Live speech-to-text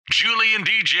Julie and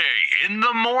DJ in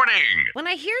the morning. When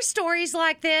I hear stories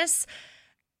like this,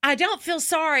 I don't feel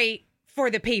sorry for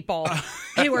the people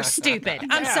who are stupid.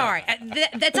 I'm sorry.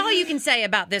 That's all you can say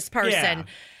about this person. Yeah.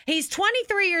 He's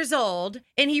 23 years old,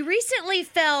 and he recently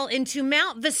fell into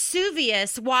Mount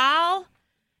Vesuvius while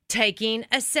taking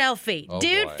a selfie.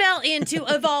 Dude fell into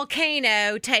a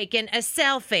volcano taking a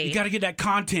selfie. You got to get that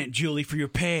content, Julie, for your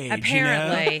page.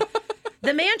 Apparently. You know?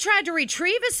 The man tried to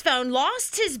retrieve his phone,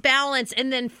 lost his balance,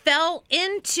 and then fell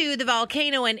into the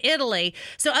volcano in Italy.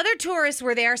 So other tourists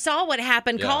were there, saw what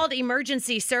happened, called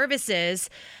emergency services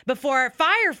before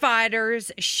firefighters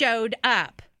showed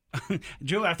up.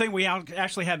 Julie, I think we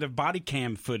actually had the body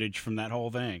cam footage from that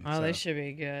whole thing. Oh, this should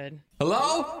be good.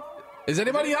 Hello? Is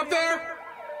anybody up there?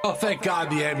 Oh, thank God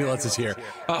the ambulance is here.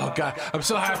 Oh, God. I'm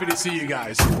so happy to see you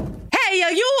guys. Hey,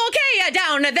 are you okay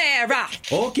down there?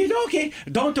 Okie dokie.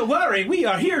 Don't worry. We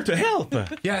are here to help.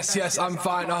 Yes, I'm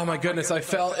fine. Oh, my goodness. I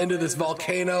fell into this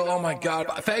volcano. Oh, my God.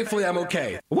 Thankfully, I'm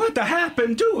okay. What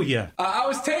happened to you? I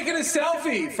was taking a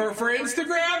selfie for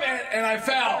Instagram, and I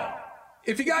fell.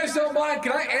 If you guys don't mind,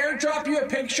 can I airdrop you a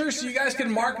picture so you guys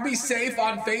can mark me safe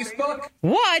on Facebook?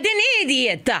 What an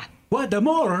idiot. What a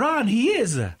moron he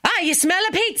is. You smell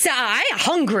a pizza. I'm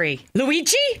hungry.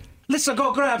 Luigi? Let's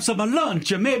go grab some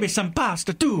lunch and maybe some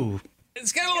pasta, too.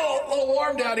 It's getting a little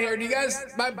warm down here. Do you guys...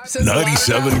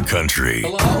 97 Country.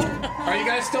 Hello? Are you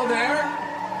guys still there?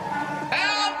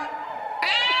 Help!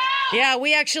 Help! Yeah,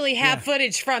 we actually have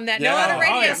footage from that. No other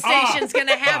radio station's going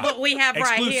to have what we have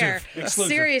right here. Exclusive.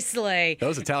 Seriously.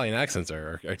 Those Italian accents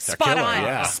are Spot killer. on.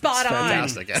 Yeah. Spot on.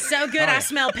 Fantastic. So good, I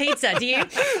smell pizza. Do you?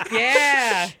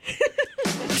 Yeah.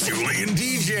 Julie and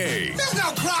DJ There's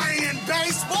no crying in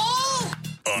baseball.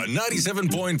 on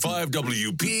 97.5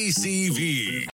 WPCV.